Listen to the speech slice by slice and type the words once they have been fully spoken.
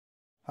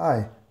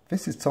Hi,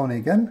 this is Tony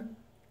again,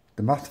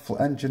 the Masterful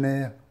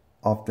Engineer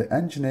of the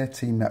Engineer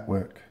Team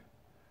Network.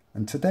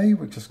 And today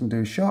we're just going to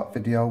do a short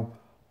video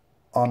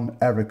on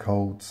error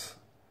codes.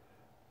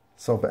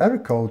 So the error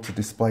codes are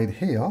displayed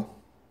here.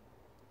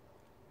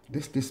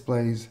 This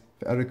displays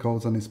the error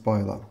codes on this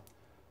boiler.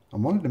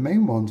 And one of the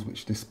main ones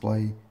which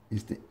display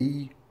is the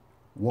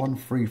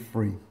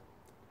E133.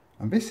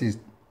 And this is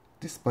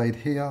displayed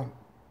here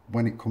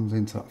when it comes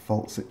into that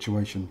fault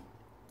situation.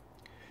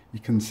 You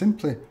can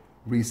simply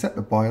reset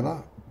the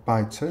boiler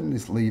by turning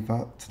this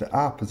lever to the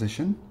R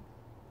position.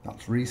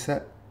 That's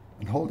reset,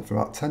 and hold it for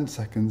about 10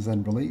 seconds,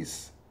 then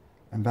release,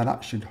 and then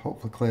that should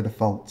hopefully clear the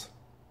fault.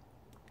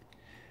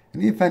 In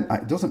the event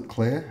that it doesn't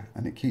clear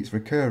and it keeps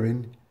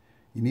recurring,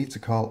 you need to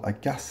call a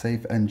gas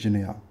safe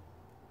engineer.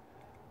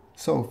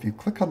 So if you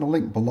click on the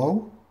link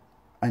below,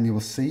 and you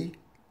will see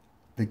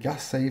the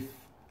gas safe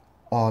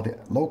or the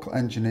local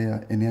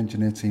engineer in the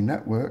Engineer Team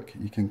Network,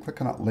 you can click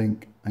on that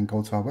link and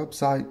go to our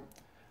website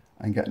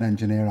and get an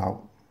engineer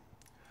out.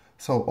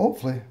 So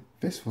hopefully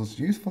this was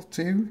useful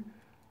to you.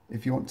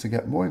 If you want to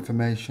get more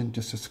information,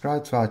 just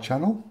subscribe to our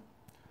channel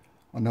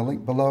on the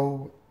link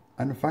below,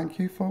 and thank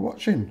you for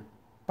watching.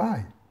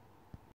 Bye.